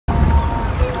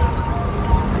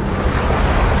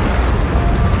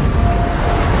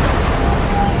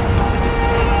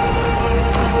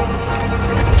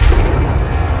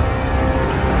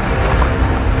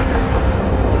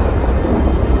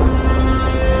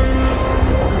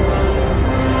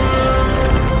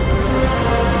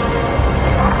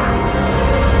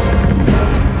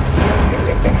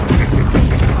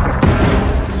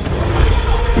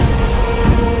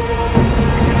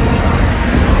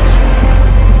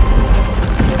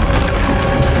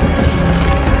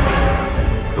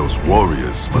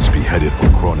headed for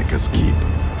Kronika's keep.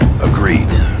 Agreed.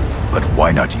 But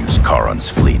why not use Charon's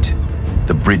fleet?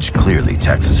 The bridge clearly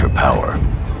taxes her power.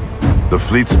 The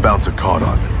fleet's bound to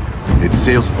Charon. It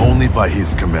sails only by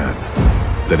his command.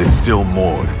 That it's still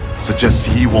moored suggests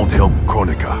he won't help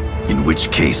Kronika. In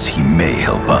which case, he may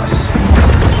help us.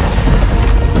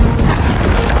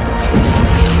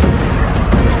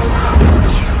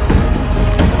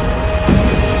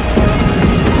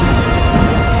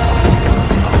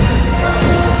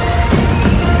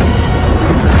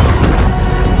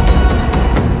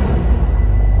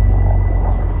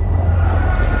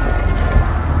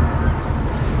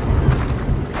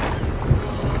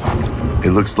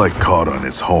 It looks like Charon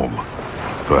is home,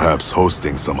 perhaps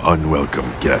hosting some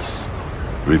unwelcome guests.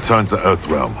 Return to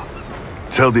Earthrealm.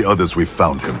 Tell the others we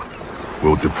found him.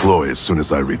 We'll deploy as soon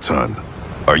as I return.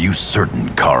 Are you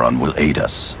certain Charon will aid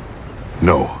us?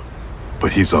 No,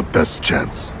 but he's our best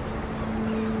chance.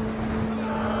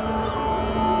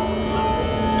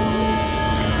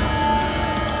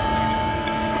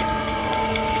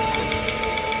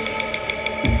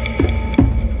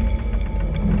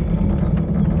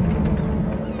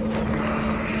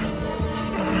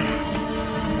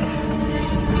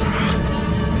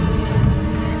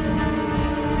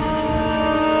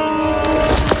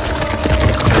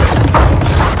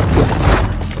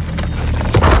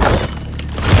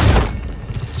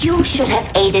 You should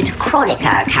have aided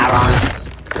Kronika, Charon.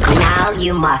 Now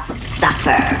you must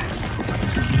suffer.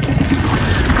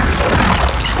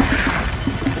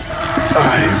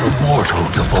 I am immortal,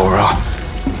 Devora.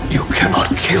 You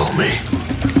cannot kill me.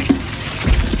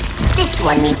 This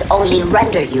one needs only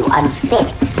render you unfit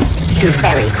to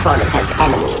bury Kronika's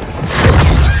enemies.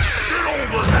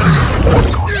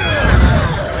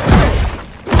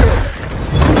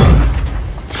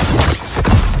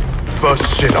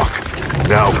 First Shinnok,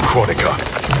 now Kronika.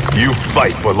 You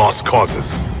fight for lost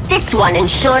causes. This one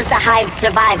ensures the Hive's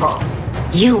survival.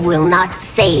 You will not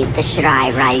save the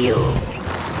Shirai Ryu.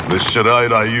 The Shirai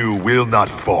Ryu will not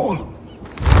fall.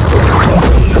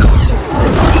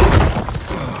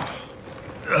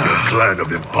 The clan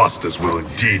of imposters will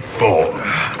indeed fall.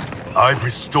 I've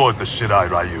restored the Shirai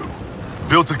Ryu.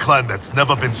 Built a clan that's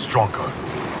never been stronger.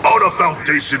 On a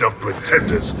foundation of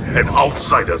pretenders and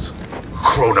outsiders,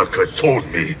 Kronika told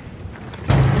me.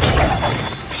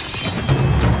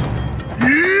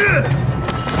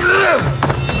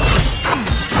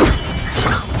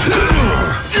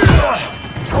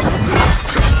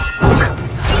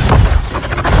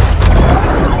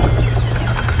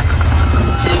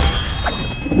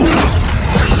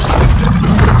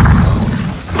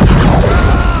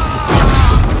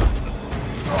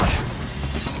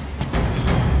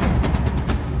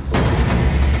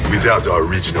 Without our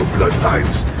original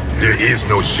bloodlines, there is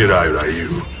no Shirai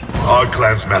Ryu. Our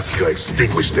clan's massacre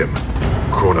extinguished them.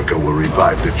 Kronika will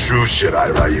revive the true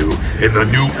Shirai Ryu in the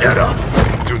new era.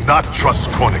 Do not trust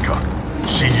Kronika.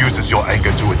 She uses your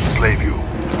anger to enslave you,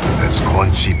 as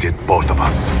Quan Chi did both of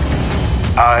us.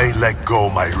 I let go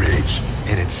my rage,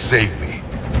 and it saved me.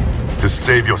 To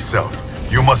save yourself,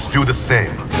 you must do the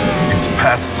same. It's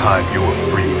past time you were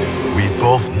freed. We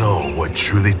both know what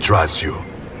truly drives you.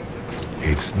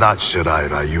 It's not Shirai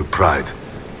Ryu pride.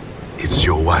 It's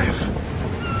your wife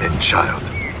and child.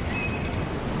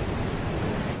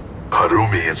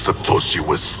 Harumi and Satoshi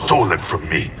were stolen from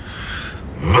me.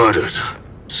 Murdered.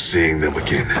 Seeing them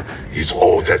again is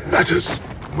all that matters.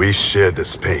 We share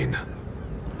this pain.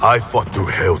 I fought through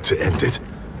hell to end it.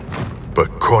 But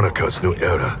Kronika's new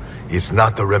era is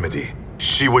not the remedy.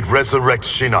 She would resurrect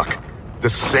Shinnok, the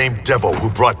same devil who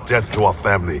brought death to our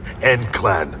family and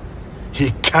clan.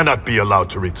 He cannot be allowed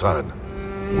to return.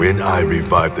 When I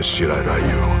revived the Shirai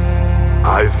Ryu,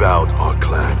 I vowed our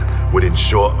clan would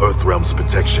ensure Earthrealm's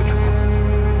protection.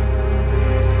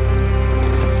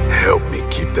 Help me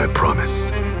keep that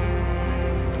promise.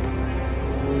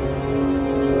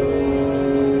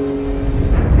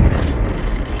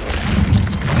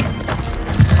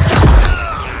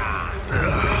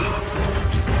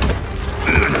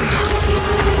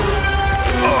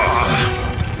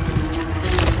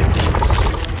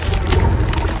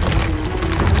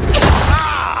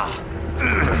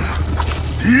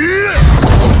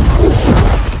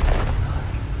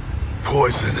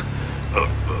 Poison.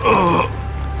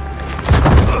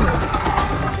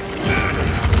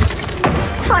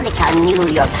 Kronika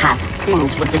knew your past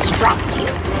sins would distract you.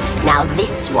 Now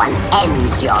this one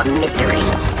ends your misery.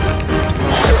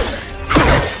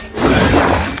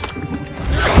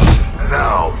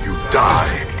 Now you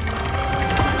die.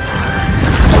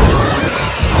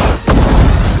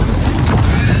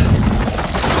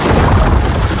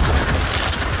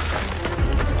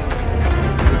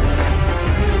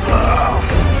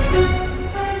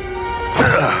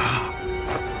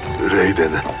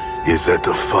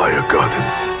 Fire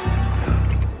Gardens.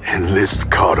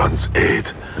 Enlist Charon's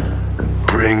aid.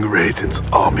 Bring Raiden's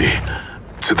army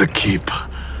to the keep.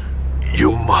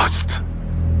 You must.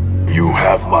 You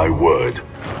have my word.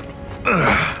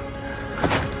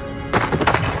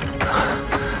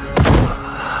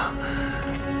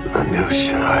 The new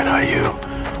Shirai Ryu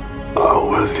are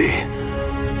worthy.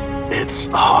 It's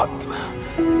heart,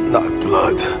 not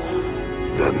blood,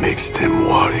 that makes them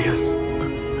warriors.